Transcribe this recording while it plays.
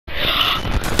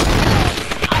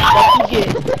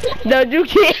Don't you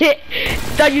get?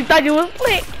 Thought you was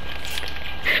slick.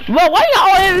 But why y'all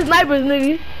all having snipers,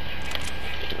 nigga?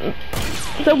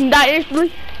 So we die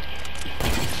instantly.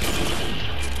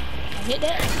 Hit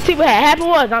that. See what happened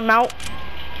was I'm out.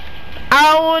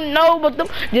 I don't know what the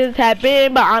just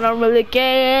happened, but I don't really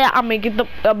care. I'ma get the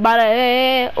about a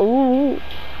head. Ooh.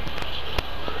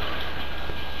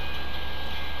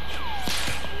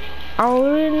 I don't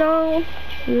really know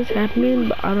what's happening,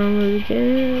 but I don't really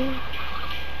care.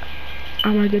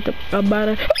 I'ma get the about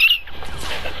a.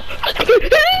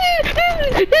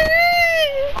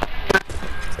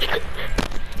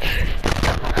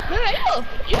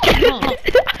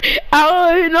 I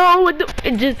don't know what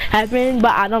it just happened,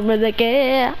 but I don't really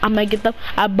care. I'ma get the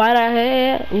about a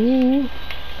head. Ooh.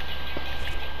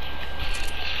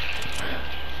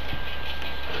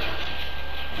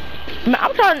 Man,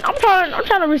 I'm trying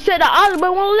to reset the odds, but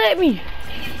it won't let me.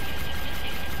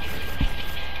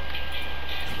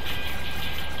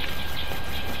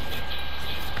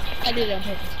 I did it on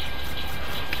purpose.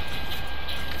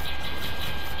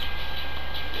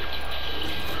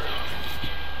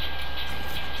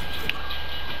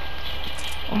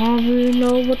 I don't really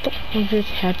know what the fuck just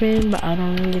happened, but I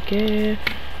don't really care.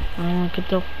 I don't get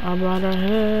the about a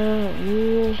head.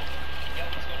 Ooh.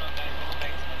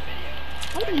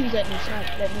 I'm gonna use that new shot.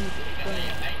 That new gun.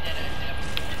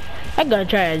 I gotta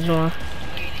try it, John.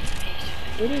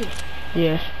 It is.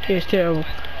 Yeah, it's terrible.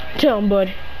 Tell him,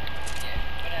 buddy.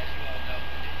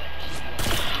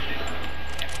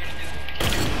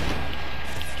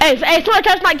 Hey, somebody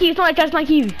touch my key. Somebody touch my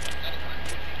key.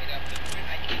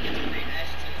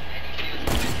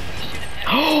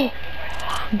 Oh,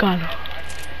 got him.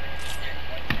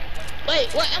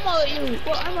 Wait, what ammo are you?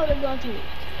 What ammo are they going to?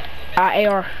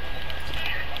 AR.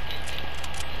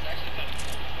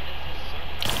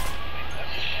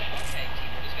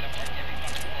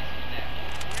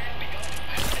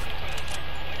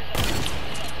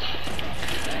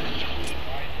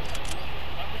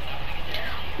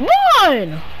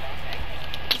 Run!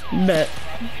 Bet.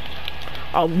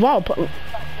 Oh,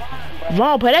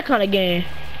 Vaughn play that kind of game.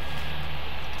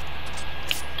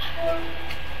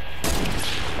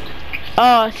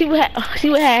 See what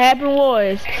had happened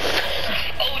was.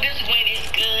 Oh, this win is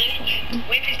good.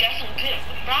 Wendy's got some good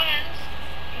fries.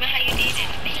 Remember how you did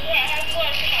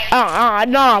it?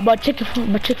 No, but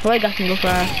Chick-fil-A got some good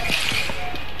fries.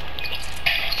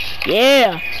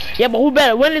 Yeah, but who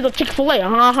better? Wendy's or Chick-fil-A?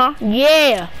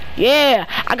 Yeah.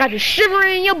 I got you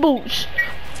shivering in your boots.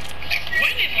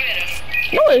 Wendy's better.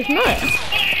 No, it's not.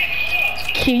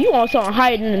 Key, you on something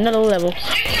higher than another level.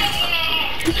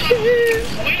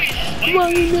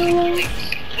 Wendy's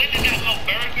got more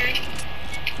burgers.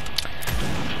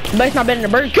 But it's not better than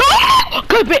the burger.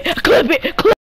 Clip it.